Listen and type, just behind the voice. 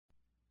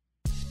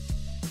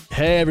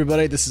Hey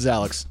everybody, this is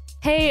Alex.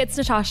 Hey, it's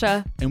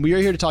Natasha. And we are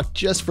here to talk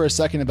just for a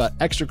second about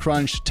Extra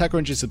Crunch,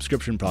 TechCrunch's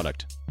subscription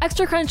product.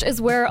 Extra Crunch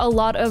is where a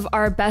lot of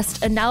our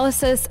best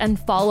analysis and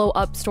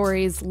follow-up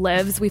stories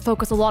lives. We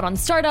focus a lot on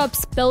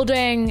startups,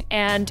 building,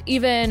 and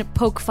even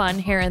poke fun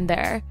here and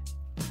there.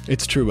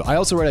 It's true. I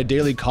also write a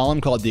daily column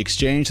called The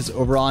Exchange that's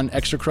over on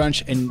Extra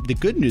Crunch. And the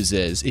good news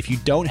is, if you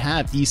don't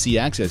have EC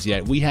access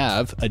yet, we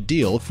have a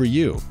deal for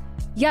you.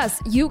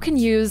 Yes, you can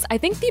use, I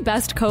think, the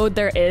best code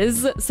there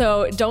is.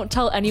 So don't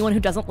tell anyone who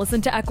doesn't listen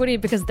to Equity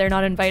because they're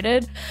not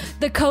invited.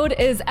 The code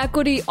is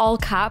Equity all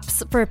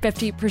caps for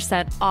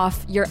 50%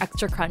 off your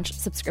Extra Crunch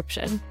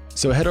subscription.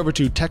 So head over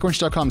to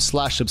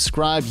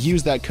techcrunch.com/subscribe,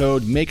 use that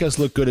code, make us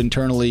look good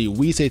internally.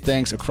 We say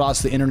thanks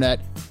across the internet.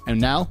 And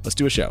now let's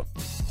do a show.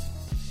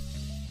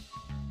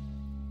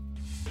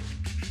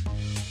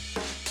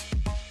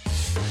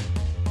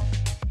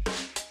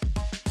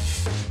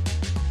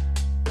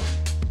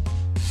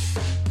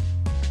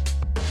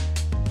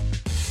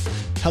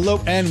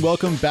 Hello and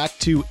welcome back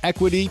to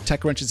Equity,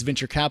 TechCrunch's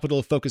venture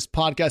capital focused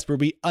podcast where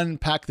we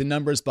unpack the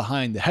numbers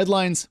behind the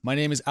headlines. My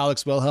name is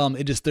Alex Wilhelm.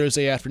 It is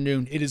Thursday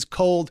afternoon. It is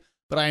cold,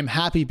 but I am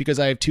happy because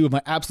I have two of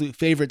my absolute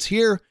favorites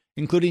here,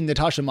 including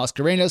Natasha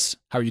Mascarenhas.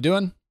 How are you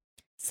doing?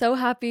 So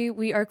happy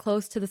we are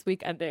close to this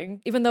week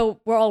ending, even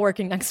though we're all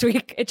working next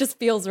week. It just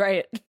feels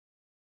right.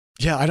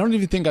 Yeah, I don't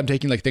even think I'm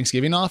taking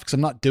Thanksgiving off because I'm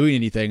not doing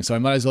anything. So I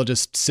might as well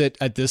just sit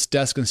at this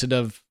desk instead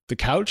of the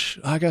couch,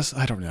 I guess.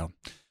 I don't know.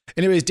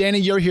 Anyways, Danny,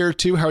 you're here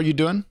too. How are you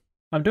doing?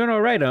 I'm doing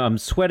all right. I'm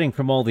sweating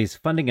from all these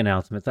funding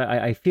announcements.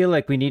 I feel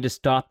like we need to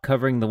stop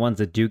covering the ones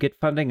that do get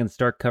funding and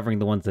start covering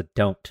the ones that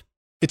don't.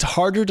 It's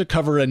harder to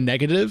cover a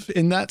negative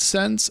in that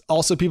sense.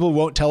 Also, people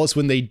won't tell us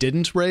when they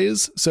didn't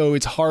raise, so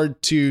it's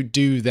hard to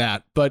do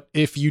that. But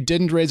if you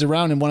didn't raise a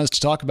round and want us to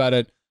talk about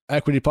it,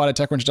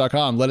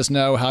 equitypod@techcrunch.com. Let us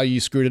know how you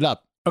screwed it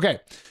up. Okay,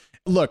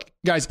 look,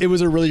 guys, it was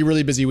a really,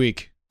 really busy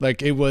week.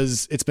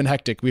 It's been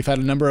hectic. We've had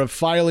a number of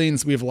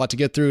filings. We have a lot to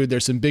get through.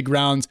 There's some big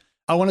rounds.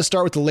 I want to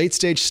start with the late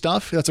stage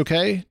stuff. If that's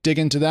okay. Dig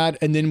into that.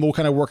 And then we'll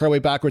kind of work our way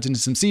backwards into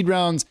some seed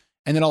rounds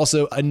and then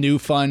also a new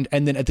fund.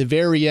 And then at the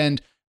very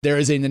end, there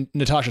is a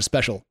Natasha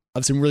special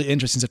of some really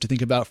interesting stuff to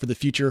think about for the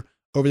future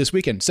over this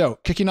weekend. So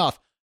kicking off,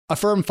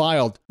 Affirm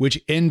filed,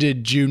 which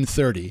ended June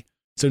 30.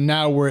 So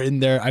now we're in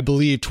there, I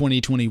believe,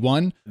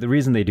 2021. The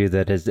reason they do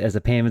that is, as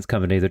a payments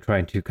company, they're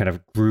trying to kind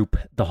of group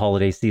the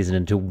holiday season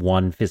into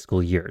one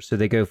fiscal year. So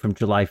they go from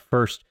July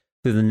 1st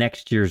through the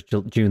next year's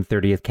June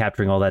 30th,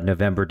 capturing all that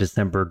November,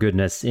 December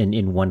goodness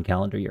in one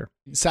calendar year.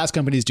 SaaS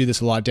companies do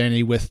this a lot,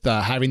 Danny, with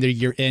having their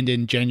year end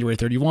in January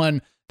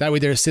 31. That way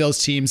their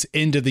sales team's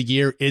end of the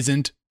year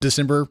isn't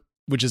December,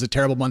 which is a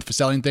terrible month for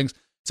selling things.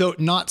 So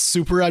not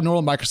super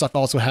abnormal. Microsoft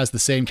also has the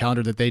same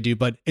calendar that they do,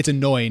 but it's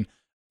annoying.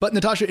 But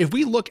Natasha, if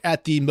we look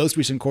at the most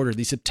recent quarter,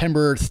 the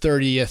September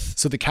 30th,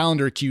 so the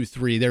calendar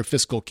Q3, their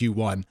fiscal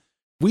Q1,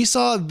 we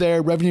saw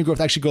their revenue growth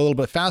actually go a little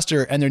bit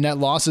faster and their net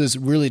losses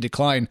really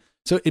decline.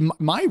 So in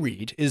my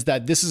read is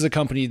that this is a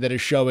company that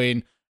is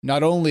showing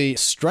not only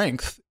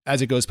strength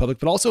as it goes public,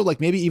 but also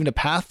maybe even a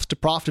path to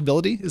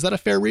profitability. Is that a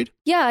fair read?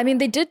 Yeah, I mean,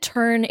 they did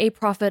turn a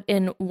profit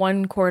in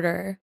one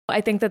quarter.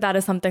 I think that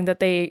is something that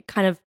they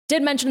kind of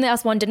did mention in the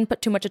S1, didn't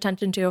put too much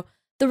attention to.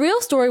 The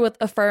real story with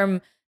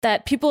Affirm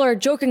that people are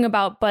joking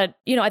about, but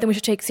I think we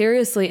should take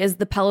seriously, is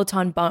the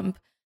Peloton bump.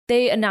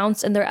 They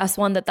announced in their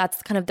S1 that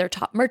that's kind of their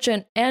top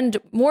merchant. And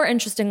more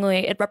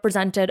interestingly, it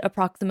represented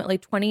approximately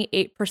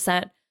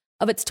 28%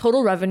 of its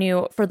total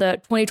revenue for the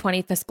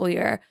 2020 fiscal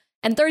year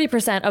and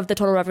 30% of the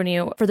total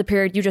revenue for the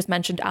period you just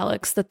mentioned,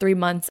 Alex, the 3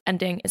 months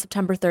ending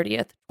September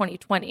 30th,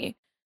 2020.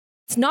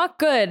 It's not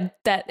good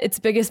that its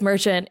biggest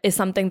merchant is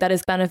something that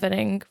is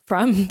benefiting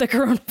from the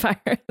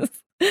coronavirus.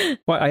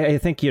 Well, I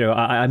think,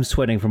 I'm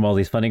sweating from all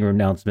these funding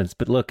announcements,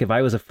 but look, if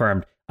I was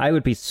Affirmed, I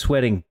would be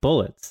sweating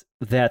bullets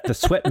that the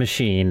sweat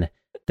machine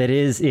that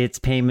is its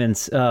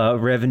payments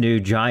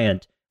revenue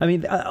giant, I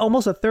mean,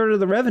 almost a third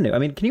of the revenue. I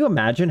mean, can you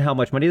imagine how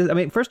much money it is? I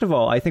mean, first of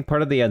all, I think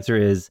part of the answer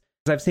is,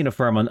 because I've seen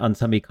Affirm on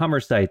some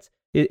e-commerce sites,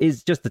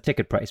 is just the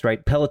ticket price,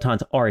 right?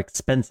 Pelotons are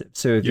expensive.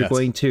 So if you're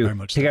going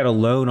to take out a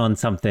loan on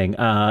something,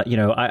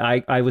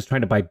 I was trying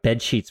to buy bed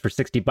sheets for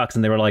 $60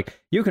 and they were like,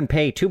 you can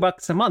pay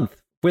 $2 a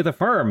month with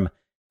Affirm.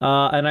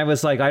 And I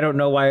was like, I don't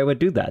know why I would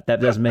do that.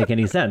 That doesn't make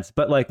any sense.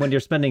 But when you're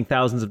spending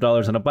thousands of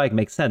dollars on a bike,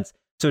 makes sense.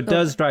 So it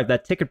does drive,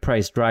 that ticket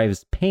price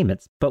drives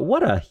payments. But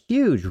what a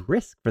huge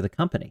risk for the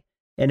company.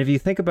 And if you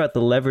think about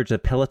the leverage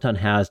that Peloton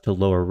has to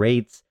lower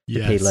rates,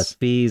 to pay less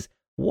fees,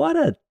 what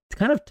a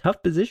kind of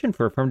tough position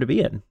for a firm to be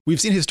in. We've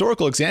seen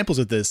historical examples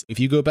of this. If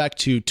you go back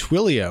to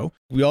Twilio,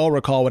 we all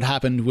recall what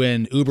happened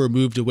when Uber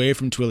moved away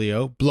from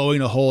Twilio,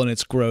 blowing a hole in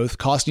its growth,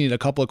 costing it a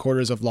couple of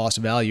quarters of lost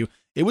value.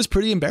 It was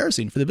pretty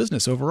embarrassing for the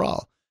business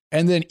overall.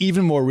 And then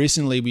even more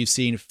recently, we've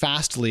seen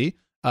Fastly,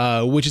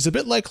 which is a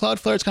bit like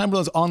Cloudflare. It's kind of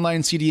one of those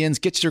online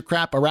CDNs, gets your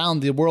crap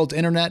around the world's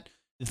internet.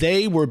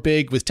 They were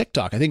big with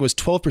TikTok. I think it was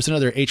 12%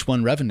 of their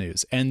H1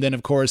 revenues. And then,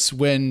 of course,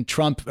 when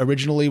Trump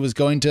originally was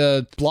going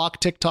to block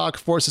TikTok,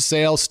 force a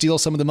sale, steal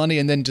some of the money,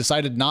 and then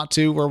decided not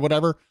to or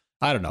whatever,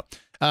 I don't know.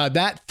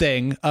 That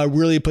thing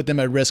really put them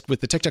at risk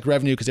with the TikTok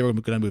revenue because they were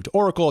going to move to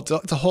Oracle.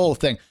 It's a whole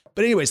thing.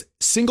 But anyways,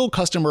 single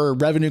customer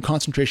revenue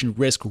concentration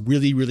risk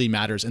really, really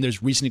matters. And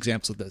there's recent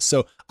examples of this.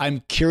 So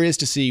I'm curious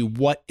to see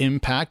what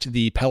impact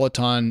the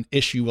Peloton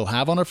issue will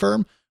have on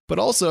Affirm. But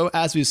also,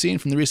 as we've seen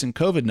from the recent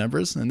COVID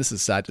numbers, and this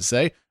is sad to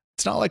say,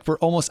 it's not like we're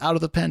almost out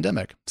of the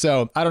pandemic.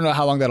 So I don't know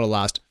how long that'll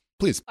last.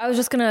 Please. I was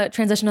just going to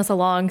transition us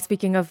along.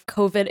 Speaking of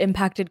COVID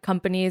impacted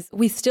companies,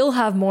 we still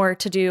have more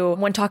to do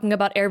when talking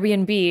about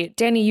Airbnb.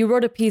 Danny, you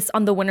wrote a piece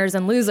on the winners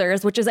and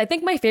losers, which is, I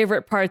think, my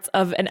favorite parts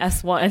of an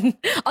S1,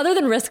 other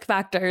than risk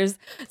factors.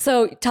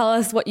 So tell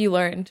us what you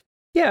learned.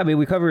 Yeah, I mean,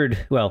 we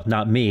covered, well,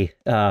 not me,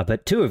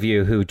 but two of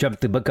you who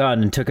jumped the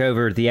gun and took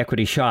over the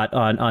equity shot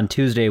on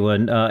Tuesday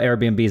when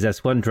Airbnb's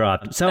S1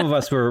 dropped. Some of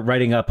us were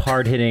writing up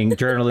hard-hitting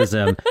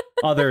journalism.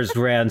 Others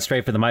ran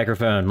straight for the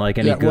microphone like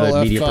any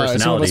good media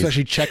personalities. Some of us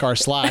actually check our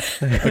Slack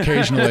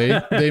occasionally.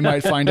 They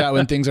might find out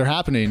when things are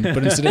happening. But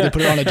instead of they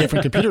put it on a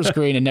different computer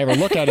screen and never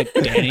look at it,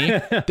 Danny,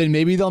 then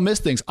maybe they'll miss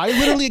things. I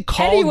literally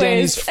called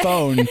Danny's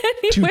phone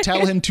to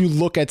tell him to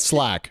look at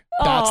Slack.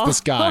 That's this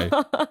guy.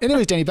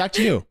 Anyways, Danny, back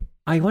to you.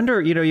 I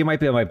wonder, you might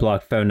be on my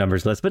blocked phone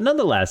numbers list, but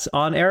nonetheless,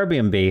 on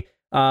Airbnb,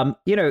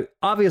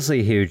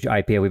 obviously a huge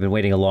IPO. We've been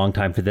waiting a long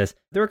time for this.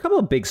 There were a couple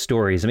of big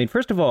stories. I mean,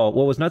 first of all,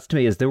 what was nuts to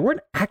me is there weren't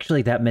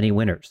actually that many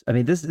winners. I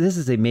mean, this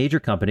is a major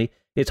company.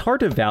 It's hard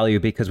to value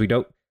because we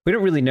don't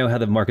really know how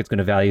the market's going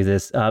to value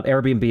this.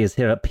 Airbnb has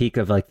hit a peak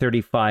of like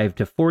 35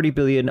 to 40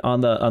 billion on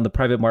the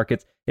private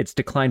markets. It's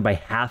declined by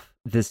half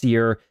this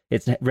year.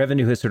 Its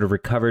revenue has sort of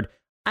recovered.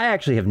 I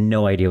actually have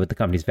no idea what the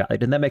company's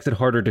valued, and that makes it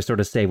harder to sort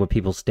of say what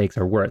people's stakes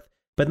are worth.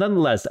 But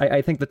nonetheless,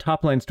 I think the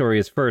top line story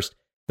is first,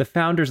 the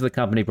founders of the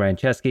company, Brian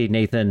Chesky,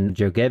 Nathan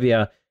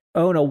Jogebbia,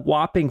 own a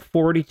whopping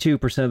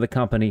 42% of the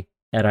company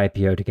at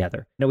IPO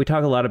together. We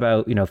talk a lot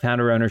about,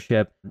 founder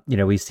ownership.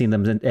 We've seen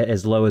them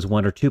as low as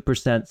 1 or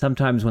 2%.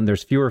 Sometimes when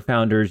there's fewer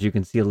founders, you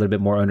can see a little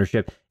bit more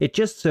ownership. It's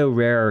just so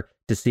rare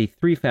to see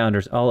 3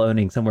 founders all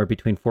owning somewhere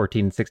between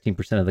 14 and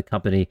 16% of the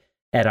company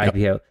at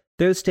IPO.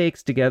 Those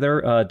stakes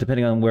together,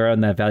 depending on where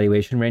on that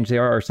valuation range they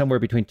are somewhere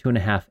between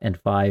 $2.5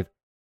 and $5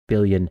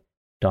 billion.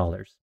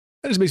 That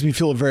just makes me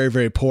feel very,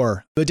 very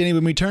poor. But Danny,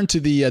 when we turn to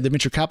the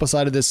venture capital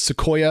side of this,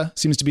 Sequoia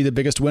seems to be the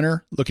biggest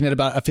winner, looking at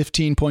about a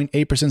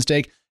 15.8%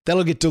 stake.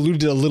 That'll get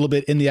diluted a little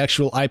bit in the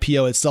actual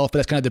IPO itself, but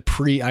that's kind of the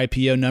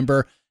pre-IPO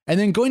number. And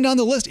then going down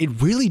the list,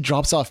 it really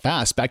drops off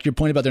fast. Back to your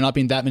point about there not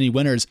being that many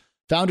winners.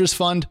 Founders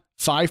Fund,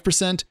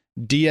 5%,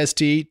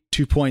 DST,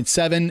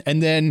 2.7%,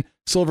 and then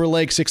Silver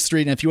Lake, Sixth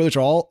Street, and a few others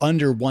are all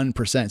under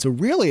 1%. So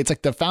really, it's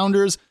like the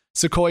founders,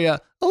 Sequoia,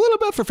 a little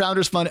bit for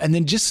Founders Fund, and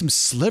then just some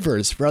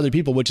slivers for other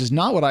people, which is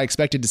not what I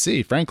expected to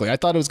see, frankly. I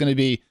thought it was going to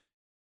be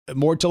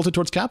more tilted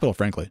towards capital,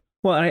 frankly.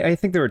 Well, I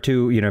think there are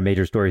two,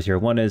 major stories here.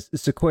 One is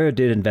Sequoia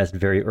did invest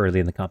very early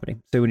in the company.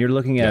 So when you're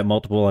looking at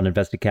multiple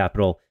uninvested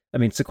capital, I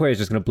mean, Sequoia is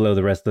just going to blow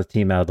the rest of the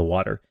team out of the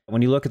water.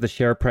 When you look at the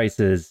share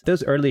prices,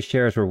 those early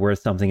shares were worth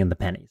something in the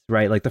pennies,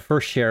 right? Like the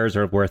first shares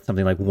are worth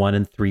something like 1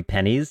 and 3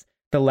 pennies.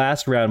 The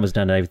last round was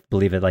done, I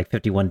believe, at like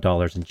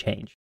 $51 and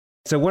change.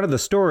 So one of the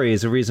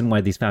stories, the reason why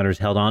these founders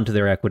held on to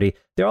their equity,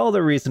 they're all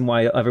the reason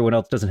why everyone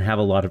else doesn't have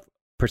a lot of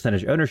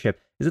percentage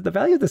ownership, is that the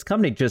value of this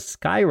company just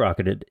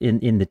skyrocketed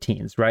in the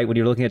teens, right? When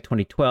you're looking at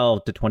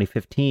 2012 to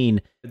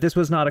 2015, this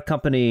was not a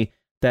company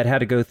that had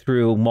to go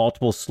through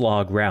multiple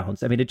slog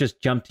rounds. I mean, it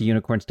just jumped to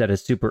unicorn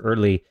status super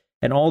early,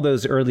 and all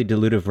those early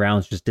dilutive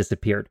rounds just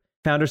disappeared.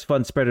 Founders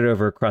Fund spread it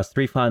over across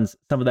 3 funds.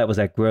 Some of that was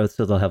at growth,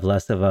 so they'll have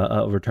less of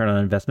a return on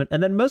investment.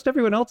 And then most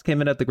everyone else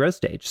came in at the growth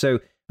stage. So, I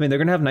mean, they're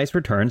going to have nice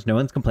returns. No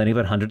one's complaining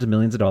about hundreds of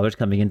millions of dollars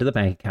coming into the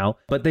bank account,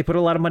 but they put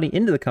a lot of money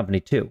into the company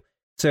too.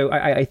 So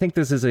I think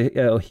this is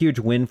a huge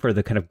win for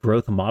the kind of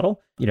growth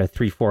model.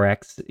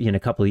 3-4x in a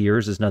couple of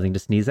years is nothing to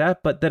sneeze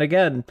at. But then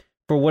again,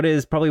 for what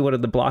is probably one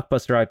of the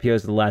blockbuster IPOs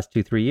of the last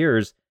 2-3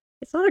 years,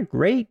 it's not a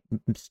great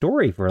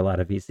story for a lot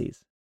of VCs.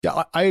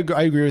 Yeah, I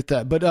agree with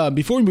that. But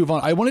before we move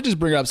on, I want to just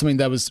bring up something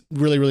that was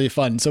really, really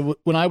fun. So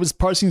when I was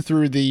parsing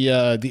through the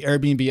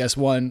Airbnb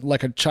S1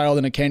 like a child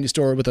in a candy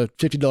store with a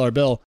 $50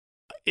 bill,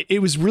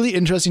 it was really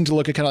interesting to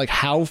look at kind of like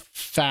how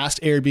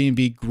fast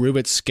Airbnb grew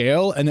at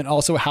scale, and then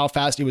also how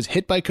fast it was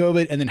hit by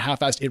COVID, and then how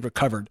fast it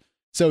recovered.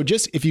 So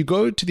just if you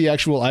go to the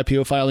actual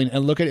IPO filing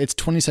and look at its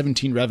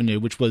 2017 revenue,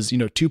 which was,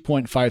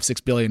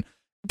 $2.56 billion,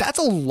 that's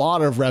a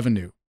lot of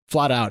revenue,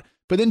 flat out.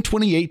 But then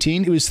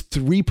 2018, it was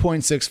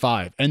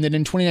 3.65. And then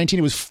in 2019,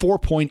 it was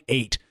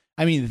 4.8.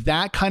 I mean,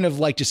 that kind of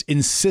like just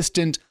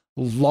insistent,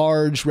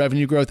 large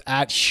revenue growth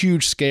at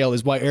huge scale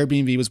is why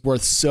Airbnb was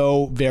worth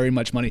so very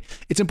much money.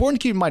 It's important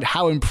to keep in mind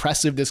how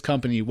impressive this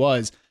company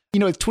was.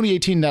 Its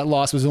 2018 net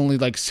loss was only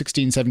like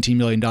 $17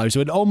 million. So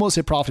it almost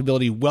hit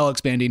profitability, well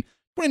expanding.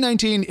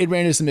 2019, it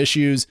ran into some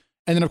issues.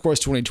 And then, of course,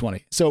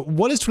 2020. So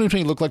what does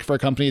 2020 look like for a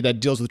company that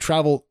deals with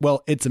travel?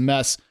 Well, it's a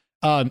mess.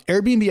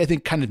 Airbnb, I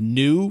think, kind of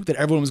knew that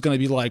everyone was going to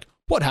be like,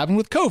 what happened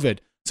with COVID?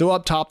 So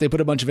up top, they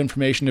put a bunch of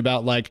information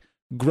about like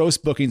gross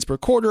bookings per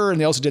quarter,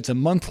 and they also did some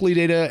monthly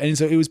data. And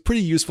so it was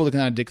pretty useful to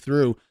kind of dig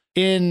through.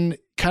 In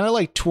kind of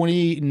like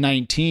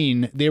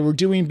 2019, they were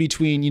doing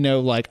between,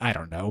 I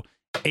don't know,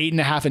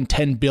 $8.5 and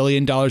 $10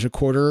 billion a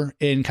quarter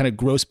in kind of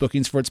gross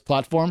bookings for its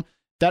platform.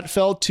 That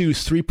fell to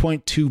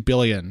 $3.2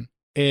 billion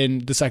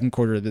in the second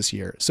quarter of this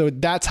year. So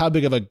that's how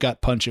big of a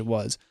gut punch it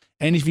was.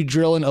 And if you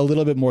drill in a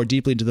little bit more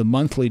deeply into the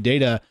monthly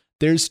data,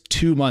 there's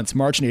 2 months,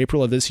 March and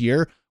April of this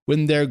year,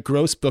 when their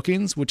gross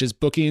bookings, which is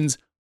bookings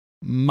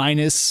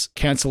minus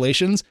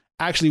cancellations,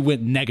 actually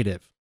went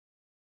negative,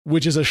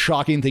 which is a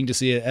shocking thing to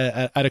see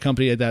at a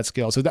company at that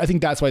scale. So I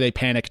think that's why they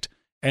panicked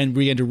and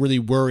began to really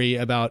worry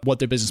about what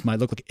their business might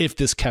look like. If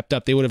this kept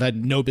up, they would have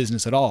had no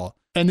business at all.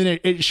 And then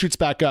it shoots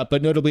back up.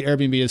 But notably,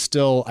 Airbnb is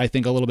still, I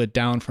think, a little bit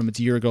down from its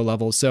year-ago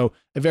levels. So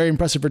a very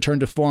impressive return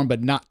to form,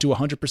 but not to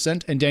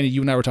 100%. And Danny,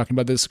 you and I were talking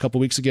about this a couple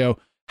of weeks ago.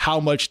 How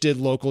much did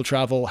local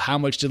travel, how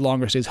much did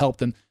longer stays help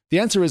them? The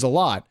answer is a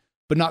lot,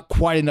 but not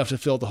quite enough to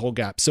fill the whole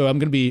gap. So I'm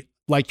going to be,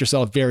 like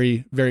yourself,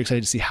 very, very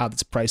excited to see how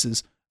this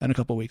prices in a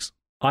couple of weeks.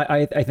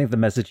 I think the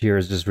message here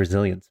is just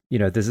resilience.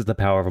 This is the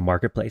power of a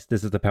marketplace.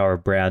 This is the power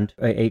of brand.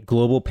 A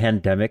global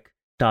pandemic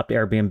stopped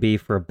Airbnb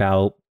for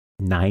about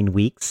 9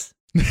 weeks.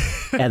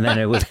 And then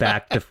it was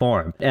back to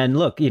form. And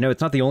look,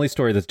 it's not the only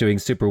story that's doing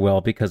super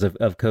well because of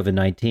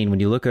COVID-19. When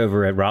you look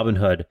over at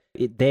Robinhood,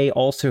 they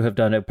also have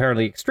done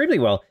apparently extremely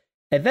well.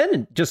 And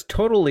then just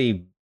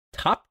totally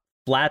top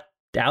flat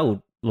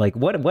out. Like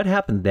what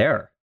happened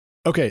there?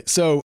 Okay,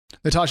 so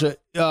Natasha,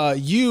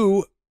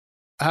 you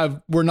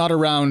were not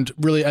around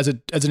really as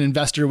an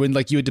investor when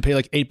you had to pay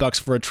 $8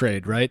 for a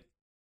trade, right?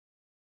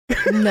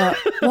 No.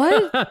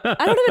 What?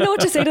 I don't even know what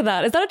to say to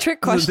that. Is that a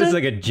trick question? This is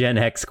like a Gen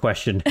X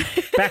question.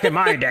 Back in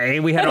my day,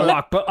 we had to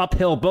walk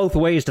uphill both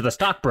ways to the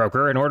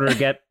stockbroker in order to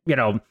get,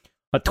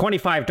 a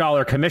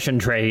 $25 commission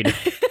trade.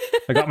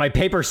 I got my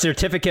paper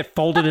certificate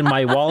folded in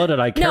my wallet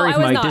and I carried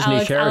my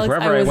Disney shares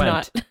wherever I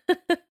went.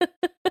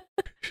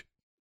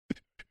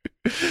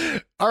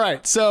 All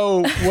right.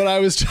 So what I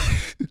was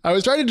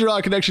trying to draw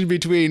a connection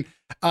between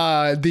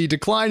the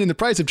decline in the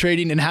price of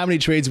trading and how many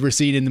trades we're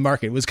seeing in the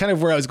market was kind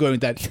of where I was going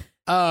with that.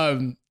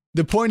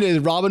 The point is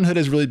Robinhood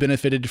has really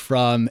benefited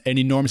from an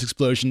enormous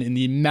explosion in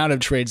the amount of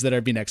trades that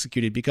are being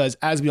executed because,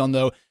 as we all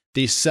know,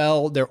 they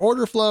sell their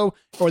order flow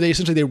or they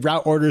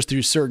route orders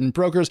through certain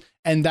brokers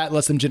and that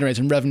lets them generate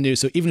some revenue.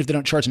 So even if they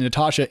don't charge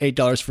Natasha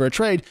 $8 for a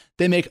trade,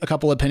 they make a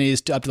couple of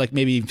pennies to up to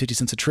maybe even 50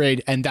 cents a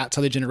trade. And that's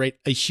how they generate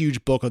a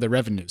huge bulk of their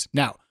revenues.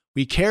 Now,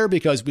 we care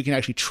because we can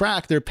actually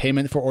track their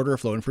payment for order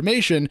flow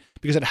information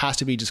because it has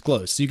to be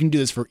disclosed. So you can do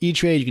this for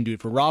E-Trade, you can do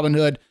it for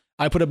Robinhood.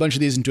 I put a bunch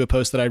of these into a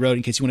post that I wrote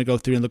in case you want to go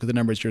through and look at the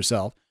numbers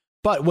yourself.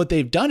 But what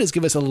they've done is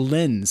give us a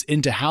lens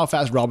into how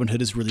fast Robinhood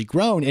has really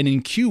grown. And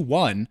in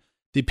Q1,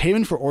 the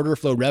payment for order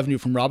flow revenue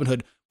from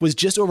Robinhood was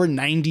just over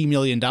 $90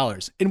 million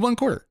in one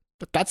quarter.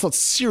 But that's a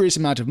serious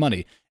amount of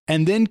money.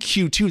 And then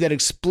Q2, that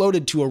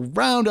exploded to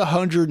around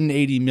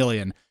 $180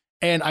 million.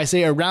 And I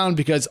say around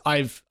because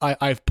I've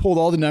pulled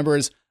all the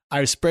numbers,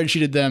 I've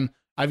spreadsheeted them,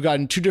 I've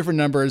gotten two different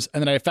numbers,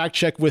 and then I fact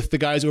check with the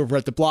guys over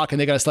at The Block, and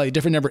they got a slightly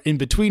different number in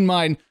between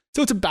mine.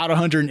 So it's about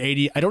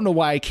 180. I don't know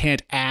why I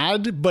can't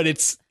add, but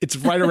it's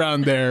right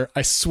around there.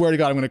 I swear to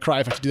God, I'm going to cry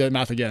if I have to do that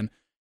math again.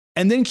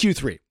 And then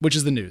Q3, which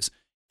is the news.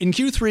 In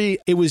Q3,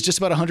 it was just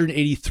about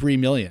 183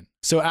 million.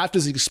 So after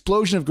this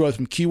explosion of growth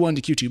from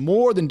Q1 to Q2,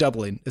 more than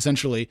doubling,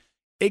 essentially,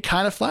 it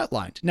kind of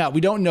flatlined. Now,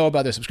 we don't know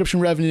about their subscription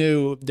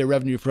revenue, their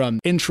revenue from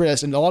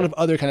interest, and a lot of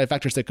other kind of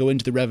factors that go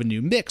into the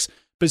revenue mix.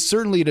 But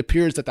certainly it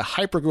appears that the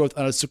hypergrowth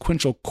on a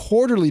sequential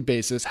quarterly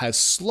basis has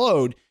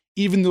slowed,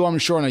 even though I'm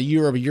sure on a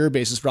year-over-year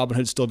basis,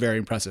 Robinhood is still very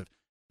impressive.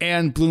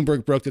 And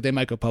Bloomberg broke that they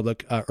might go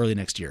public early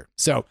next year.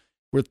 So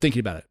we're thinking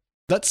about it.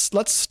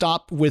 Let's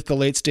stop with the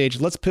late stage.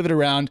 Let's pivot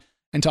around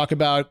and talk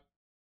about,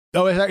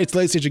 it's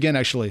late stage again,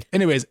 actually.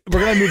 Anyways, we're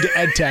going to move to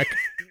EdTech.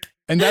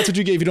 And that's what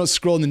you get if you don't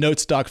scroll in the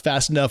notes doc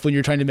fast enough when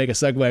you're trying to make a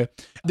segue.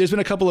 There's been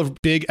a couple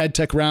of big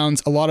EdTech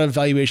rounds, a lot of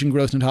valuation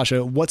growth.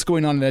 Natasha, what's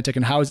going on in EdTech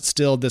and how is it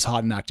still this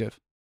hot and active?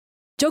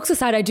 Jokes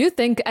aside, I do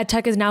think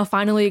EdTech is now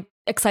finally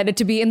excited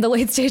to be in the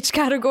late stage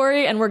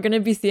category. And we're going to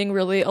be seeing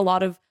really a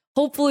lot of,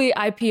 hopefully,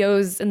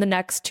 IPOs in the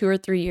next 2 or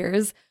 3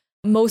 years.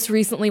 Most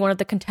recently, one of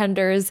the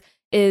contenders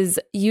is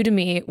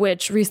Udemy,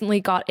 which recently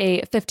got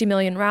a 50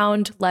 million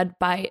round led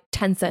by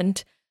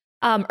Tencent.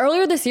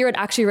 Earlier this year, it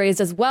actually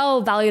raised as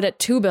well, valued at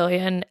 2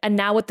 billion. And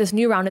now with this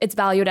new round, it's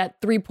valued at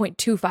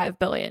 3.25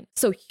 billion.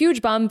 So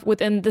huge bump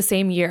within the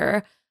same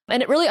year.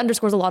 And it really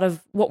underscores a lot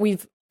of what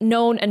we've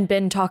known and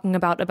been talking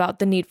about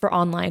the need for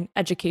online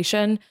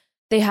education.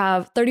 They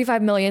have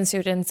 35 million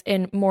students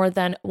in more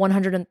than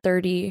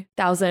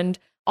 130,000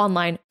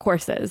 online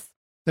courses.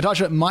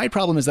 Natasha, my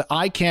problem is that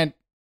I can't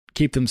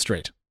keep them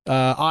straight.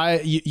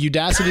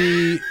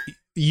 Udacity,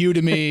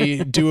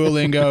 Udemy,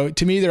 Duolingo,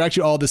 to me, they're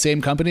actually all the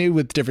same company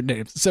with different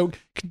names. So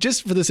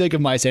just for the sake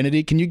of my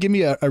sanity, can you give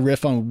me a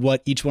riff on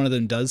what each one of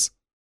them does?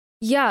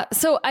 Yeah.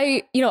 So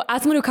as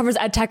someone who covers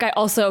EdTech, I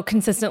also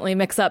consistently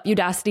mix up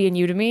Udacity and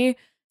Udemy.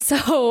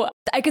 So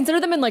I consider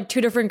them in two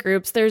different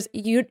groups. There's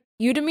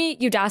Udemy,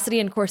 Udacity,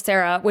 and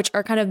Coursera, which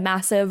are kind of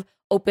massive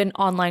open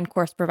online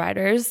course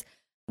providers.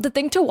 The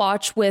thing to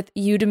watch with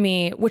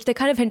Udemy, which they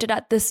kind of hinted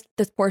at this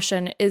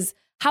portion, is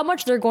how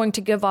much they're going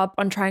to give up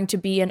on trying to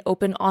be an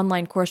open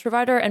online course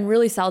provider and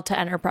really sell to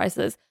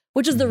enterprises,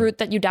 which is the route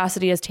that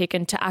Udacity has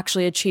taken to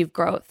actually achieve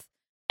growth.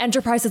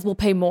 Enterprises will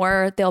pay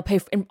more. They'll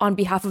pay on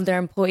behalf of their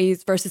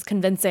employees versus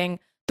convincing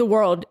the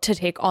world to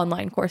take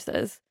online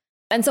courses.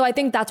 And so I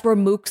think that's where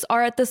MOOCs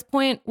are at this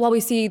point. While we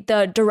see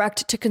the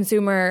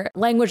direct-to-consumer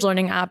language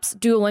learning apps,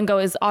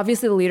 Duolingo is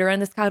obviously the leader in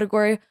this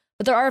category,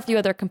 but there are a few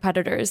other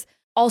competitors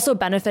also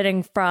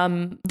benefiting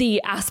from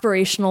the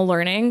aspirational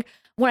learning.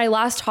 When I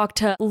last talked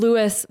to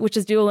Louis, which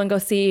is Duolingo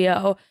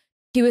CEO,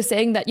 he was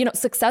saying that,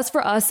 success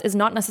for us is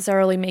not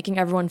necessarily making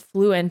everyone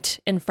fluent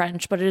in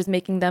French, but it is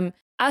making them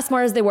as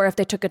smart as they were if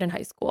they took it in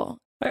high school.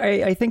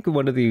 I think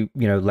one of the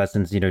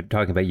lessons,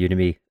 talking about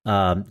Udemy,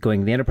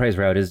 going the enterprise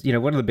route is,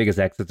 one of the biggest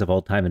exits of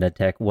all time in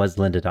edtech was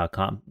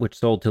lynda.com, which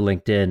sold to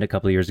LinkedIn a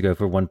couple of years ago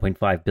for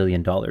 $1.5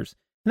 billion. And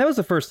that was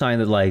the first sign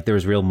that there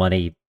was real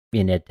money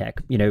in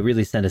edtech,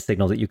 really sent a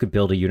signal that you could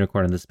build a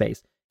unicorn in the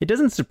space. It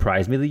doesn't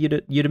surprise me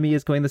that Udemy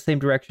is going the same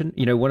direction.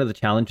 One of the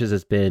challenges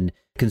has been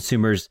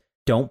consumers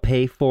don't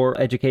pay for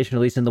education,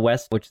 at least in the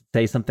West, which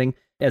says something.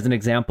 As an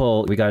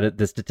example, we got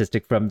the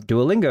statistic from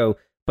Duolingo,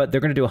 but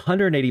they're going to do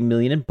 180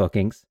 million in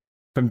bookings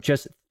from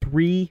just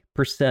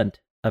 3%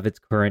 of its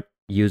current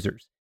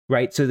users,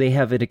 right? So they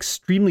have an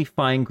extremely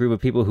fine group of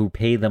people who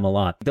pay them a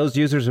lot. Those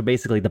users are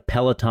basically the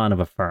Peloton of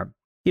a firm.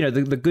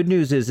 The good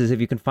news is if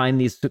you can find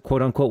these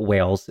quote unquote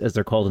whales, as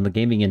they're called in the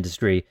gaming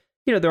industry,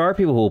 there are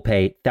people who will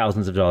pay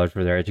thousands of dollars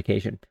for their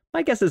education.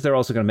 My guess is they're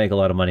also going to make a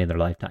lot of money in their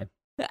lifetime.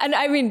 And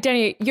I mean,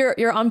 Danny,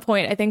 you're on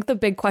point. I think the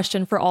big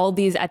question for all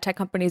these edtech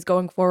companies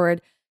going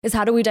forward is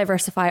how do we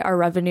diversify our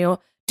revenue?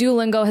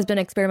 Duolingo has been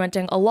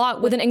experimenting a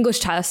lot with an English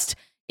test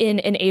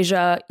in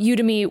Asia,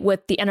 Udemy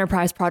with the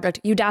enterprise product,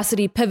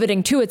 Udacity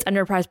pivoting to its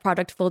enterprise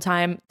product full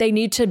time. They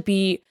need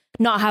to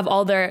not have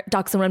all their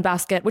ducks in one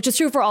basket, which is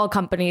true for all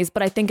companies.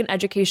 But I think in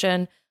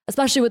education,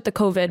 especially with the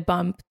COVID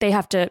bump, they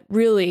have to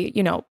really,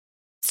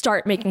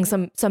 start making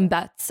some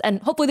bets, and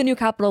hopefully the new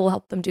capital will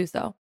help them do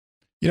so.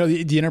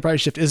 The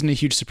enterprise shift isn't a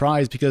huge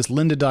surprise because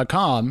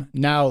lynda.com,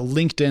 now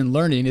LinkedIn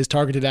Learning, is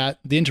targeted at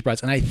the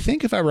enterprise. And I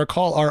think if I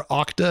recall our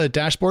Okta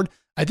dashboard,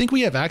 I think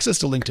we have access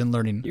to LinkedIn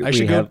Learning. We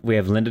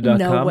have lynda.com,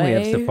 No way.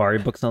 we have Safari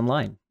Books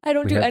Online. I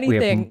don't do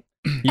anything.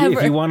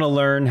 If you want to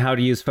learn how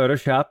to use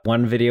Photoshop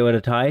one video at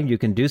a time, you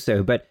can do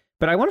so. But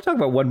I want to talk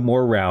about one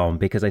more realm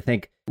because I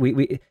think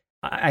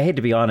I hate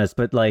to be honest,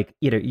 but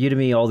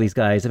Udemy, all these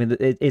guys, I mean,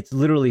 it's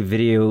literally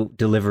video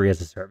delivery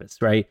as a service,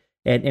 right?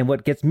 And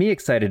what gets me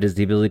excited is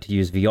the ability to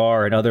use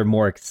VR and other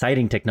more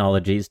exciting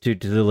technologies to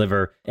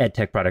deliver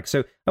edtech products.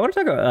 So I want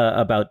to talk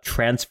about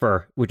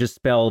Transfer, which is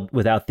spelled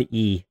without the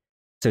E.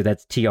 So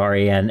that's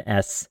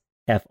TRANSFR.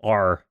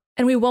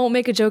 And we won't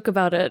make a joke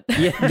about it.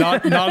 Yeah.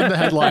 not in the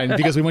headline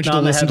because we want you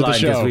to listen to the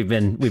show. We've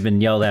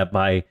been yelled at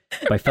by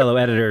fellow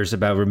editors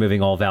about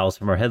removing all vowels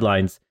from our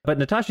headlines. But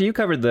Natasha, you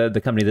covered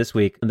the company this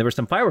week, and there were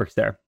some fireworks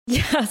there.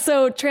 Yeah,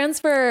 so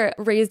Transfer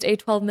raised a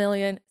 $12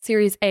 million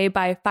Series A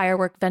by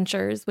Firework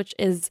Ventures, which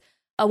is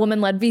a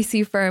woman-led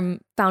VC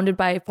firm founded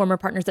by former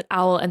partners at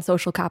Owl and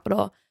Social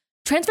Capital.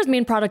 Transfer's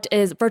main product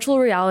is virtual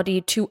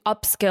reality to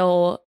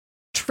upskill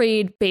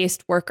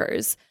trade-based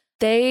workers.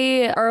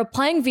 They are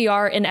applying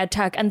VR in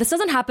edtech, and this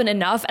doesn't happen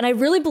enough. And I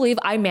really believe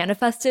I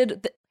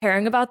manifested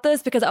hearing about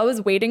this because I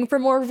was waiting for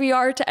more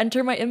VR to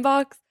enter my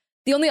inbox.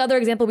 The only other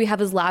example we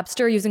have is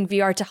Labster using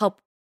VR to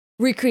help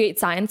recreate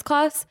science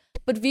class.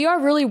 But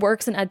VR really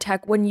works in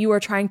edtech when you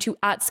are trying to,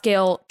 at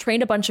scale,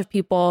 train a bunch of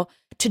people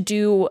to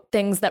do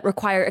things that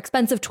require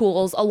expensive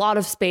tools, a lot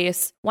of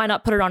space. Why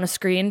not put it on a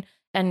screen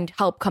and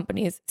help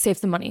companies save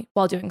some money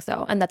while doing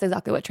so? And that's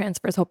exactly what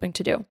Transfer is hoping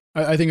to do.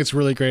 I think it's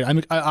really great.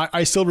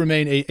 I still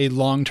remain a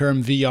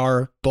long-term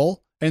VR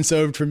bull. And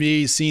so for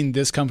me, seeing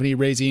this company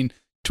raising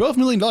 $12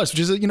 million, which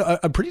is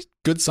a pretty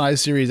good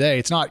size Series A,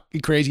 it's not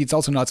crazy, it's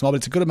also not small, but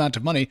it's a good amount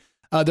of money.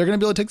 They're going to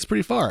be able to take this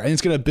pretty far. And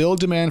it's going to build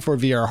demand for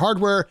VR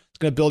hardware. It's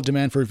going to build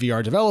demand for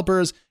VR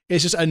developers.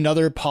 It's just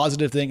another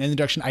positive thing in the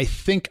direction I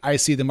think I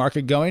see the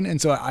market going. And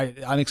so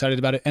I'm excited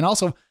about it. And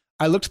also,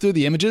 I looked through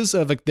the images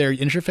of their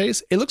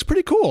interface. It looks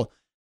pretty cool.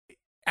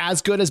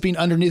 As good as being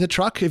underneath a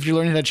truck if you're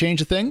learning how to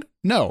change a thing?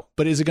 No.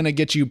 But is it going to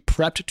get you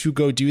prepped to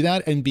go do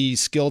that and be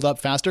skilled up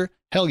faster?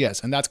 Hell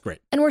yes. And that's great.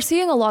 And we're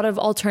seeing a lot of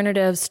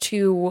alternatives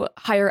to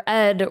higher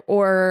ed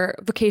or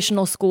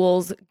vocational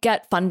schools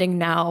get funding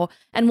now.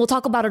 And we'll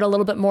talk about it a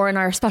little bit more in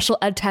our special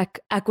EdTech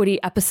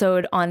equity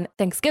episode on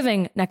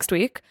Thanksgiving next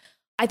week.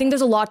 I think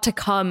there's a lot to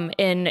come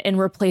in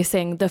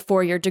replacing the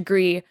 4-year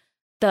degree,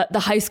 the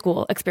high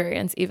school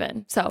experience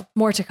even. So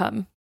more to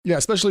come. Yeah,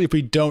 especially if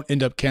we don't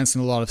end up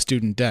canceling a lot of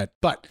student debt.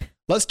 But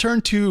let's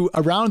turn to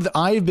a round that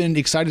I've been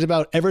excited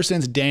about ever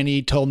since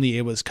Danny told me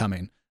it was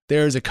coming.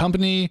 There's a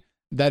company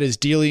that is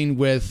dealing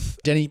with,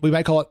 Danny, we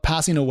might call it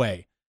passing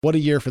away. What a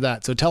year for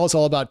that. So tell us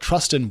all about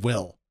Trust and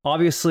Will.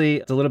 Obviously,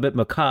 it's a little bit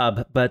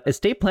macabre, but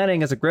estate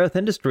planning is a growth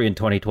industry in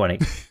 2020.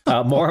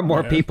 More and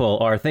more people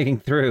are thinking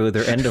through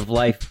their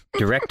end-of-life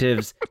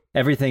directives,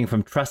 everything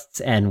from trusts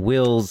and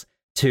wills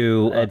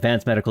to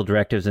advanced medical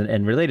directives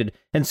and related.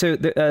 And so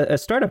a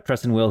startup,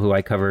 Trust and Will, who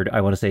I covered, I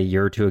want to say a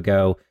year or two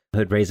ago, who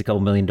had raised a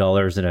couple $1 million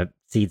in a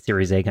seed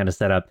Series A kind of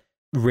setup,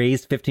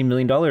 raised $15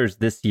 million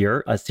this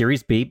year, a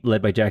Series B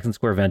led by Jackson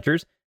Square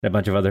Ventures and a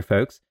bunch of other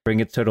folks, bring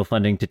its total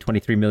funding to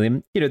 $23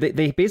 million.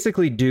 They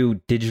basically do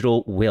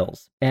digital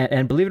wills.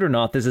 And believe it or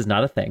not, this is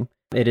not a thing.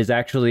 It is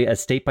actually a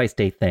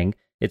state-by-state thing.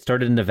 It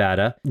started in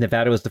Nevada.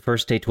 Nevada was the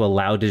first state to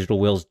allow digital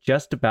wills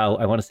just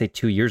about, I want to say,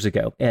 2 years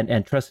ago.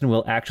 And Trust and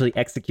Will actually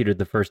executed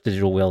the first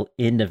digital will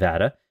in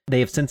Nevada. They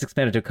have since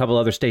expanded to a couple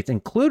other states,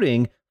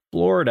 including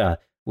Florida,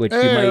 which you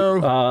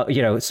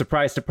might,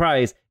 surprise,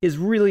 surprise, is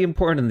really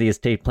important in the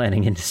estate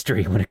planning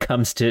industry when it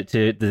comes to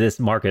this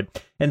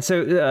market. And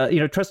so,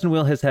 Trust and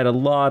Will has had a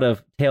lot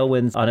of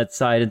tailwinds on its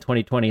side in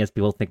 2020 as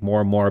people think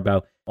more and more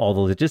about all the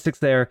logistics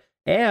there.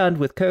 And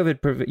with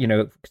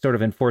COVID, sort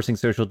of enforcing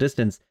social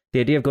distance,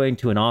 the idea of going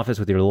to an office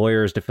with your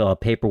lawyers to fill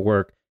out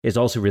paperwork is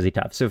also really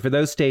tough. So for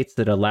those states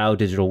that allow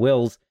digital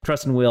wills,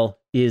 Trust and Will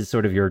is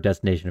sort of your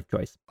destination of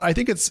choice. I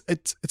think it's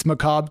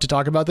macabre to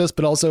talk about this,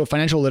 but also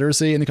financial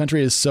literacy in the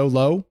country is so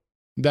low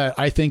that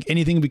I think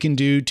anything we can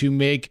do to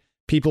make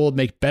people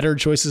make better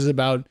choices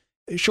about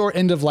short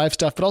end of life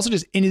stuff, but also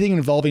just anything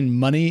involving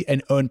money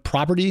and owned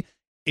property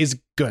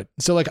is good.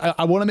 So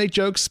I want to make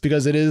jokes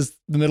because it is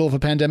the middle of a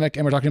pandemic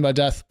and we're talking about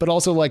death, but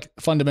also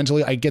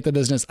fundamentally, I get the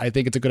business. I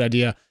think it's a good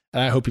idea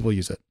and I hope people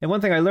use it. And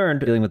one thing I learned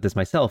dealing with this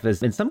myself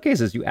is in some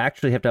cases, you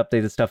actually have to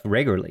update this stuff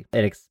regularly.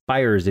 It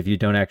expires if you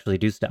don't actually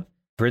do stuff.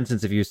 For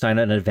instance, if you sign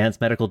an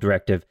advanced medical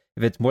directive,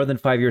 if it's more than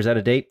 5 years out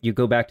of date, you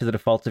go back to the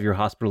defaults of your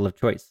hospital of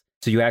choice.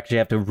 So you actually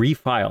have to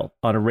refile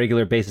on a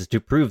regular basis to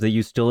prove that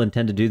you still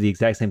intend to do the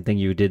exact same thing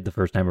you did the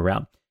first time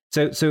around.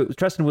 So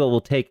Trust and Will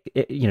take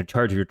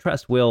charge of your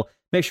trust will,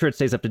 make sure it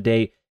stays up to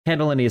date,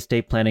 handle any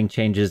estate planning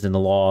changes in the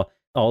law.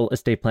 All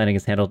estate planning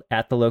is handled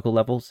at the local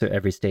level. So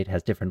every state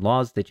has different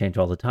laws. They change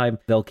all the time.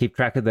 They'll keep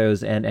track of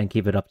those and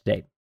keep it up to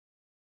date.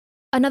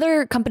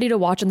 Another company to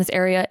watch in this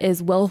area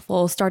is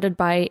Willful, started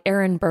by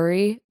Erin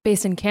Burry,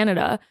 based in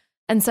Canada.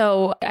 And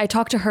so I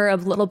talked to her a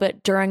little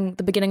bit during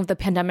the beginning of the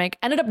pandemic,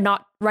 ended up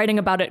not writing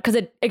about it because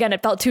it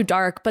felt too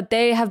dark, but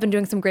they have been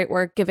doing some great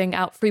work giving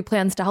out free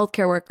plans to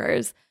healthcare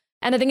workers.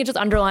 And I think it just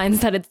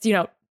underlines that it's,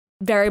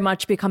 very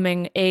much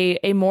becoming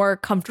a more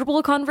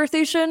comfortable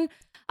conversation.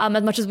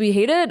 As much as we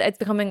hate it, it's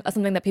becoming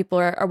something that people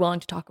are willing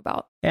to talk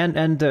about.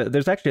 And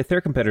there's actually a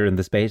third competitor in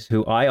the space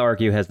who I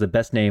argue has the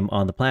best name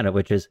on the planet,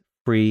 which is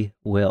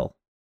freewill.com.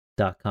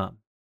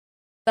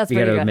 That's you pretty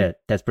got to good. admit,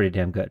 that's pretty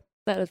damn good.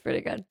 That is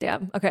pretty good.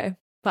 Damn. Okay,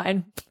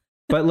 fine.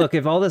 But look,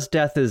 if all this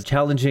death is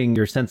challenging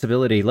your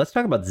sensibility, let's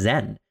talk about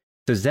Zen.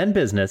 So Zen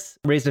Business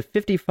raised a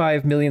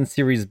 $55 million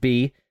Series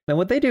B. And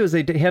what they do is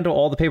they handle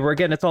all the paperwork.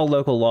 Again, it's all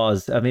local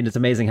laws. I mean, it's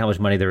amazing how much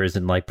money there is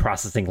in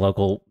processing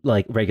local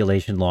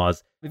regulation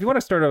laws. If you want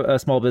to start a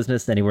small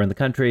business anywhere in the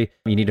country,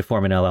 you need to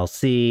form an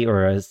LLC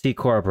or a C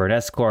Corp or an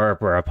S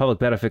Corp or a public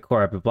benefit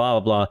corp, blah, blah,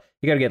 blah.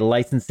 You got to get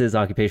licenses,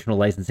 occupational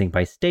licensing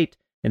by state.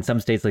 In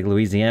some states like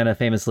Louisiana,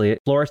 famously,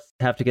 florists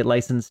have to get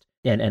licensed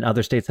and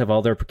other states have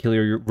all their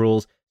peculiar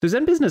rules. So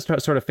Zen Business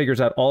sort of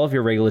figures out all of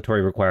your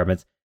regulatory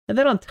requirements. And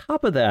then on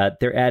top of that,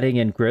 they're adding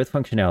in growth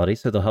functionality.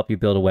 So they'll help you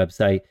build a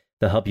website.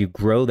 They'll help you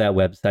grow that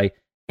website.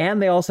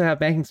 And they also have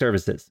banking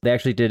services. They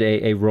actually did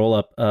a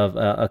roll-up of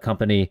a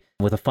company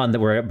with a fund that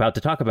we're about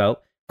to talk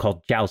about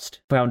called Joust.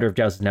 Founder of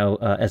Joust is now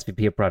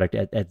SVP of product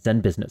at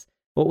Zen Business.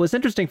 What was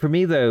interesting for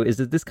me, though, is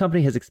that this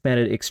company has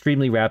expanded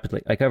extremely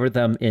rapidly. I covered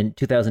them in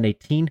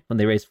 2018 when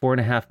they raised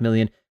 $4.5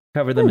 million.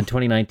 Covered them in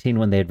 2019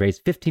 when they had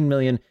raised $15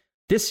 million.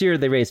 This year,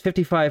 they raised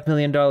 $55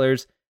 million.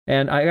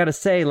 And I got to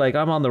say,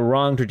 I'm on the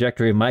wrong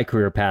trajectory of my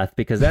career path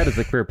because that is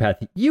the career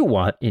path you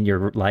want in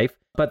your life.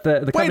 But the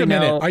company Wait a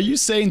minute. now, Are you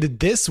saying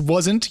that this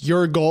wasn't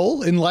your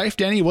goal in life,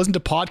 Danny? It wasn't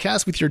a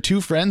podcast with your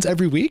two friends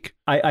every week?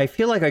 I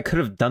feel like I could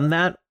have done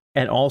that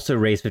and also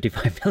raised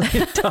 $55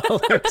 million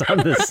on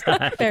the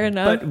side. Fair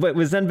enough. But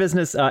with Zen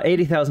Business,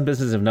 80,000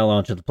 businesses have now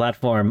launched the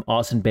platform,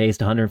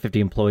 Austin-based, 150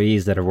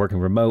 employees that are working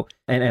remote,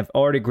 and have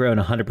already grown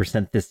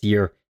 100% this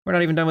year. We're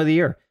not even done with a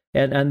year.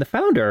 And the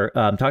founder,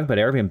 I'm talking about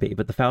Airbnb,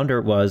 but the founder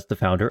was the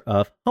founder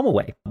of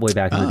HomeAway way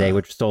back in the day,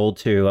 which sold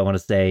to, I want to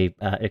say,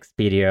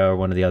 Expedia or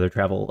one of the other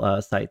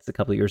travel sites a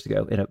couple of years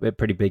ago in a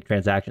pretty big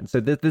transaction.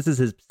 So this is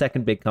his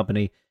second big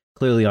company,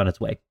 clearly on its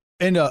way.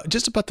 And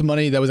just about the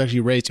money that was actually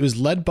raised, it was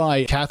led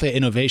by Cathay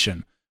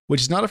Innovation, which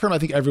is not a firm I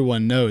think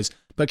everyone knows.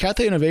 But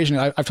Cathay Innovation,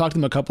 I've talked to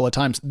them a couple of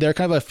times. They're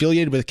kind of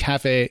affiliated with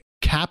Cathay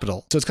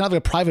Capital. So it's kind of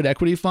like a private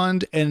equity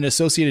fund and an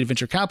associated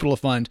venture capital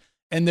fund.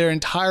 And their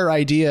entire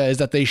idea is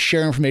that they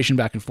share information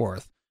back and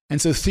forth. And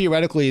so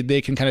theoretically,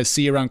 they can kind of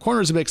see around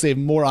corners a bit because they have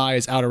more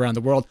eyes out around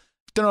the world.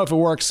 Don't know if it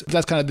works. But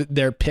that's kind of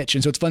their pitch.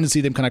 And so it's fun to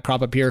see them kind of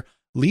crop up here,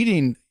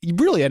 leading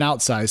really an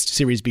outsized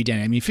Series B,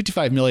 Danny. I mean,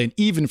 $55 million,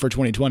 even for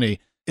 2020,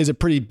 is a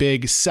pretty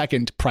big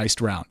second priced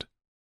round.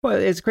 Well,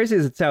 as crazy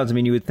as it sounds, I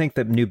mean, you would think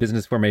that new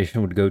business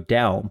formation would go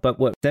down. But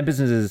what Zen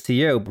Business's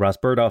CEO, Ross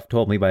Burdoff,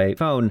 told me by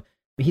phone,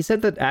 he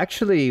said that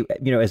actually,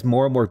 as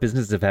more and more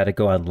businesses have had to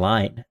go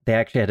online, they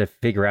actually had to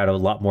figure out a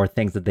lot more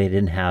things that they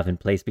didn't have in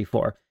place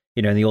before.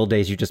 In the old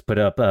days, you just put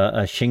up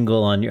a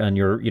shingle on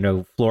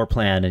your floor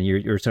plan and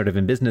you're sort of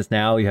in business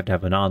now. You have to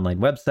have an online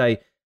website.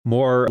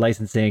 more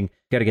licensing.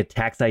 Got to get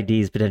tax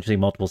IDs, potentially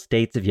multiple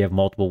states if you have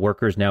multiple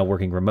workers now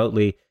working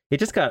remotely. It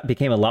just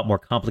became a lot more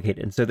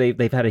complicated. And so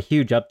they've had a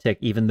huge uptick,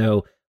 even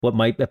though what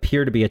might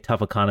appear to be a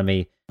tough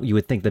economy, you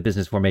would think the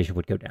business formation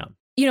would go down.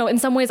 In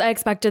some ways, I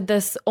expected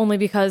this only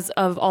because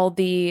of all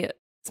the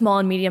small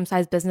and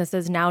medium-sized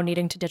businesses now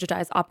needing to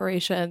digitize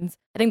operations.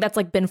 I think that's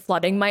been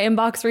flooding my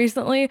inbox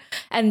recently.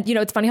 And,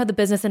 it's funny how the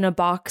business in a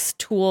box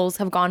tools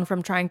have gone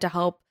from trying to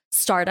help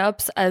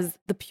startups as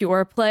the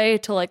pure play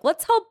to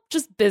let's help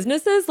just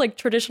businesses,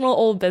 traditional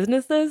old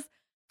businesses.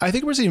 I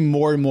think we're seeing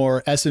more and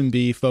more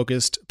SMB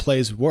focused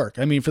plays work.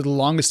 I mean, for the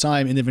longest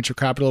time in the venture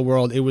capital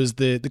world, it was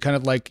the kind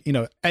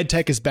of ed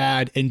tech is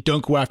bad and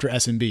don't go after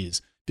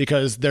SMBs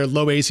because they're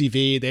low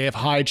ACV, they have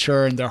high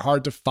churn, they're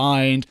hard to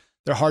find,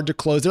 they're hard to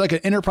close. They're like an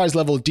enterprise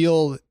level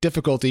deal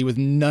difficulty with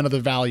none of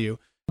the value.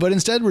 But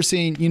instead, we're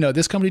seeing,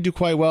 this company do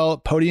quite well.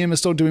 Podium is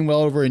still doing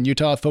well over in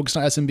Utah, focused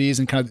on SMBs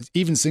and kind of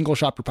even single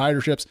shop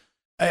proprietorships.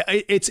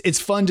 It's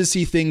fun to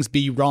see things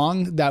be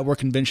wrong that were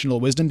conventional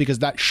wisdom, because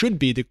that should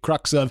be the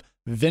crux of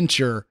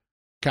venture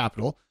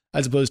capital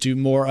as opposed to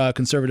more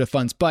conservative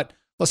funds. But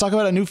let's talk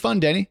about a new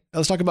fund, Danny.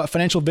 Let's talk about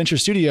Financial Venture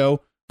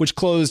Studio, which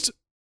closed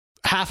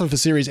half of a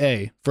Series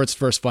A for its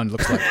first fund,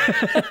 looks like.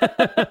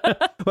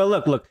 Well,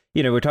 look,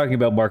 we're talking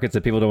about markets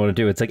that people don't want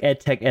to do. It's like ed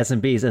tech,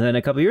 SMBs. And then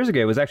a couple of years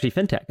ago, it was actually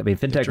fintech. I mean,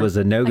 fintech was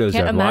a no-go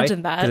zone. I can't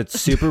imagine that. Because it's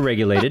super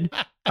regulated.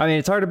 I mean,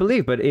 it's hard to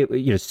believe, but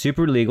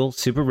super legal,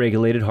 super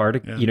regulated,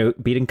 hard to,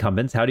 beat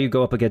incumbents. How do you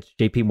go up against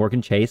JP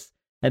Morgan Chase?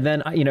 And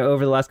then,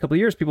 over the last couple of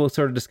years, people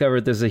sort of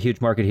discovered there's a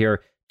huge market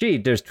here. Gee,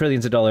 there's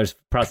trillions of dollars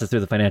processed through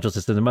the financial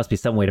system. There must be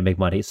some way to make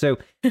money. So,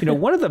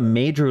 one of the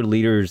major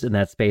leaders in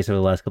that space over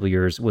the last couple of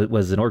years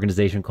was an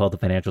organization called the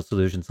Financial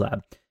Solutions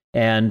Lab.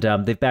 And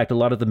they've backed a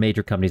lot of the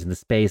major companies in the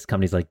space,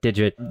 companies like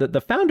Digit.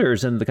 The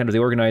founders and the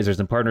organizers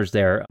and partners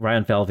there,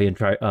 Ryan Falvey and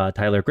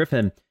Tyler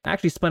Griffin,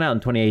 actually spun out in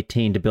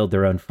 2018 to build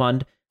their own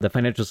fund. The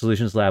Financial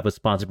Solutions Lab was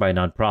sponsored by a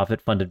nonprofit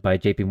funded by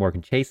JP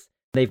Morgan Chase.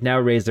 They've now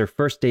raised their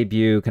first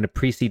debut kind of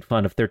pre-seed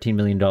fund of $13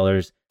 million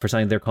for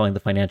something they're calling the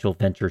Financial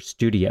Venture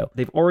Studio.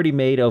 They've already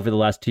made, over the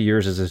last 2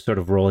 years as they're sort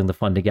of rolling the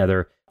fund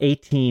together,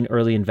 18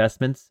 early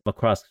investments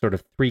across sort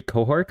of 3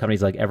 cohort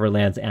companies like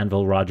Everlands,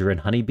 Anvil, Roger,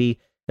 and Honeybee.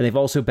 And they've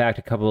also backed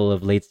a couple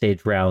of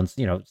late-stage rounds,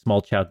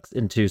 small checks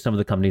into some of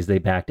the companies they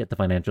backed at the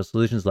Financial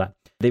Solutions Lab.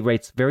 They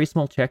write very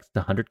small checks,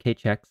 the 100K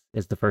checks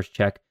is the first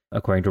check,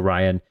 according to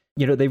Ryan.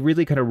 They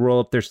really kind of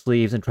roll up their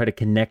sleeves and try to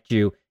connect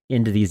you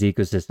into these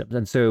ecosystems.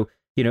 And so,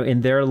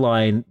 in their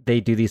line, they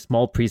do these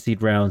small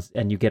pre-seed rounds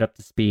and you get up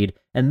to speed,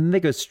 and then they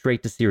go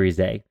straight to Series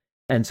A.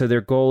 And so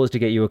their goal is to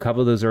get you a couple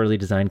of those early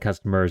design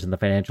customers and the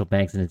financial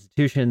banks and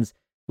institutions,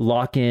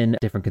 lock in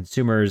different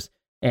consumers,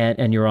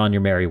 and you're on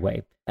your merry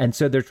way. And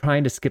so they're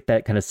trying to skip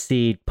that kind of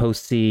seed,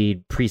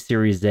 post-seed,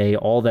 pre-Series A,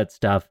 all that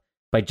stuff,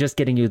 by just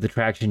getting you the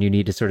traction you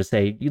need to sort of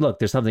say, look,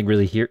 there's something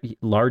really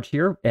large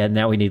here, and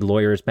now we need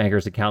lawyers,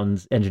 bankers,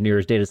 accountants,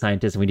 engineers, data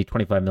scientists, and we need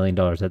 $25 million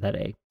at that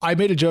A. I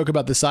made a joke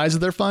about the size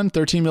of their fund,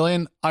 $13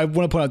 million. I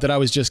want to point out that I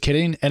was just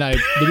kidding. And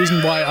the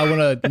reason why I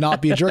want to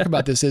not be a jerk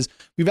about this is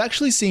we've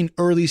actually seen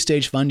early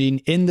stage funding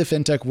in the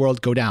fintech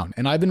world go down.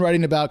 And I've been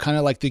writing about kind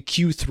of like the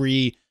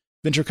Q3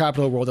 venture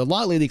capital world a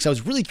lot lately, because I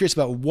was really curious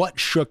about what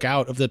shook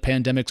out of the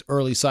pandemic's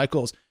early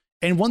cycles.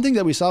 And one thing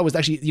that we saw was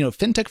actually,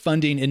 fintech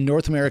funding in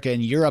North America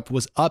and Europe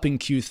was up in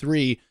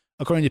Q3,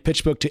 according to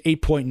PitchBook, to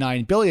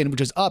 $8.9 billion,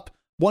 which is up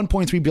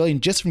 $1.3 billion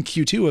just from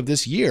Q2 of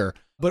this year.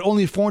 But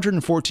only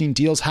 414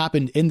 deals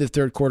happened in the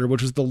third quarter,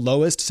 which was the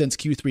lowest since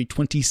Q3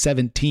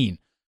 2017.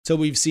 So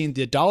we've seen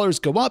the dollars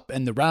go up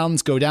and the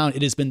rounds go down.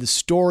 It has been the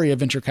story of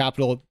venture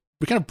capital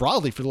kind of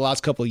broadly for the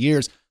last couple of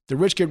years. The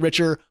rich get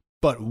richer.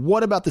 But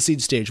what about the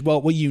seed stage? Well,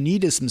 what you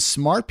need is some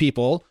smart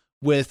people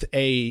with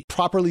a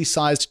properly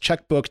sized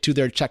checkbook to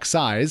their check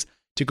size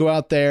to go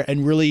out there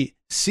and really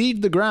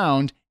seed the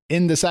ground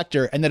in the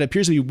sector. And that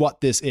appears to be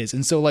what this is.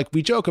 And so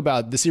we joke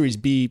about the Series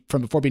B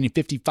from before being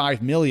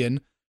 55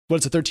 million,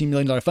 what's a $13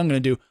 million fund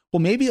going to do?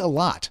 Well, maybe a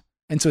lot.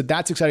 And so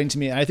that's exciting to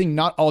me. And I think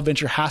not all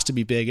venture has to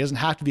be big. It doesn't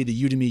have to be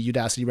the Udemy,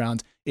 Udacity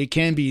rounds. It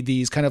can be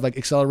these kind of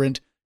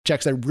accelerant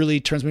checks that really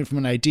turns me from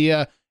an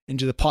idea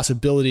into the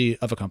possibility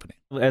of a company.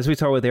 As we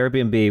saw with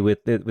Airbnb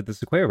with the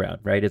Sequoia round,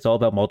 right? It's all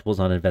about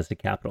multiples on invested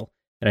capital.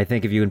 And I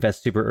think if you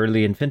invest super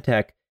early in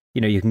fintech,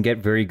 you can get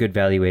very good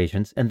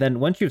valuations. And then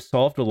once you've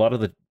solved a lot of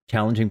the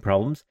challenging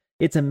problems,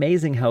 it's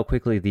amazing how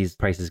quickly these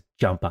prices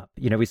jump up.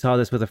 We saw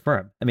this with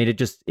Affirm. I mean,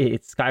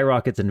 it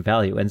skyrockets in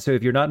value. And so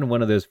if you're not in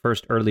one of those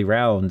first early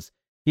rounds,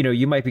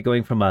 you might be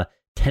going from a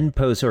 10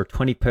 post or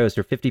 20 post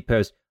or 50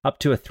 post up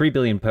to a 3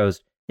 billion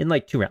post in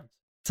 2 rounds.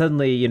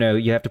 Suddenly,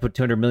 you have to put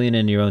 200 million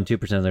in your own 2%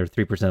 or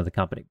 3% of the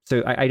company.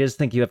 So I just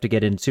think you have to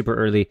get in super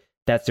early.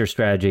 That's their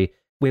strategy.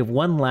 We have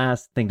one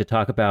last thing to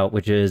talk about,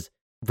 which is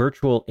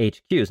virtual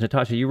HQs.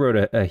 Natasha, you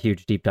wrote a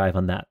huge deep dive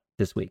on that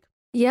this week.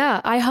 Yeah,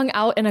 I hung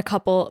out in a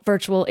couple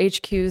virtual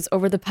HQs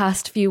over the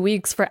past few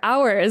weeks for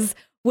hours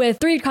with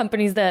 3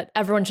 companies that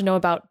everyone should know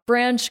about: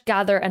 Branch,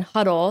 Gather, and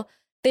Huddle.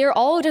 They are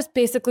all just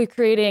basically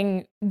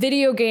creating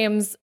video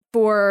games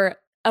for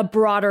a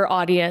broader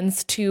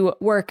audience to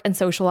work and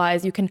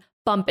socialize. You can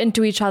bump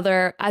into each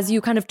other. As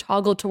you kind of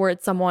toggle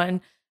towards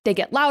someone, they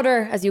get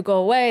louder. As you go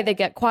away, they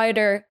get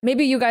quieter.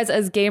 Maybe you guys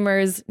as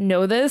gamers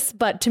know this,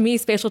 but to me,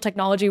 spatial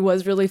technology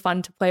was really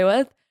fun to play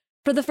with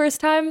for the first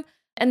time.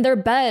 And their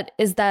bet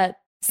is that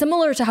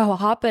similar to how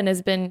Hopin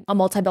has been a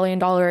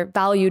multi-billion-dollar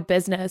valued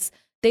business,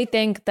 they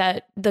think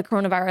that the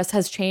coronavirus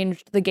has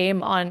changed the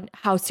game on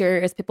how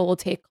serious people will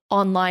take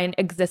online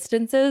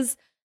existences,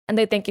 and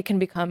they think it can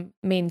become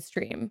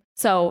mainstream.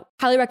 So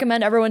highly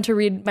recommend everyone to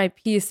read my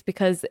piece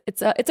because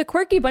it's a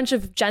quirky bunch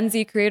of Gen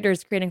Z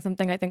creators creating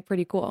something I think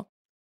pretty cool.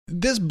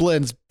 This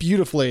blends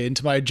beautifully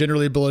into my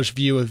generally bullish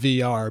view of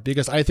VR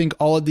because I think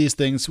all of these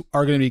things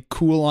are going to be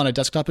cool on a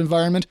desktop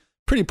environment,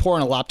 pretty poor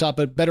on a laptop,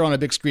 but better on a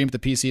big screen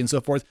with the PC and so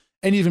forth,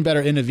 and even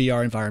better in a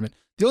VR environment.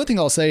 The only thing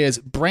I'll say is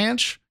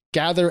Branch,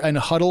 Gather, and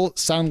Huddle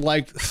sound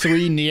like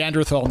 3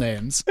 Neanderthal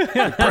names.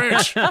 Like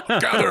Branch,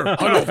 Gather,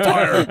 Huddle,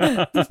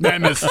 Fire,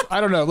 Mammoth.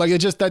 I don't know. Like, it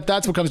just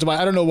that's what comes to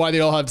mind. I don't know why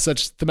they all have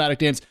such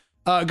thematic names.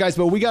 Guys,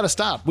 but we got to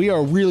stop. We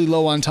are really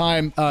low on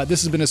time.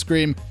 This has been a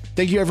Scream.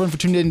 Thank you, everyone, for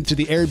tuning in to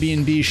the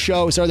Airbnb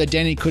show. Sorry that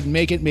Danny couldn't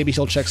make it. Maybe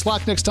he'll check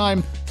Slack next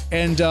time.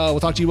 And we'll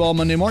talk to you all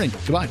Monday morning.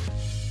 Goodbye.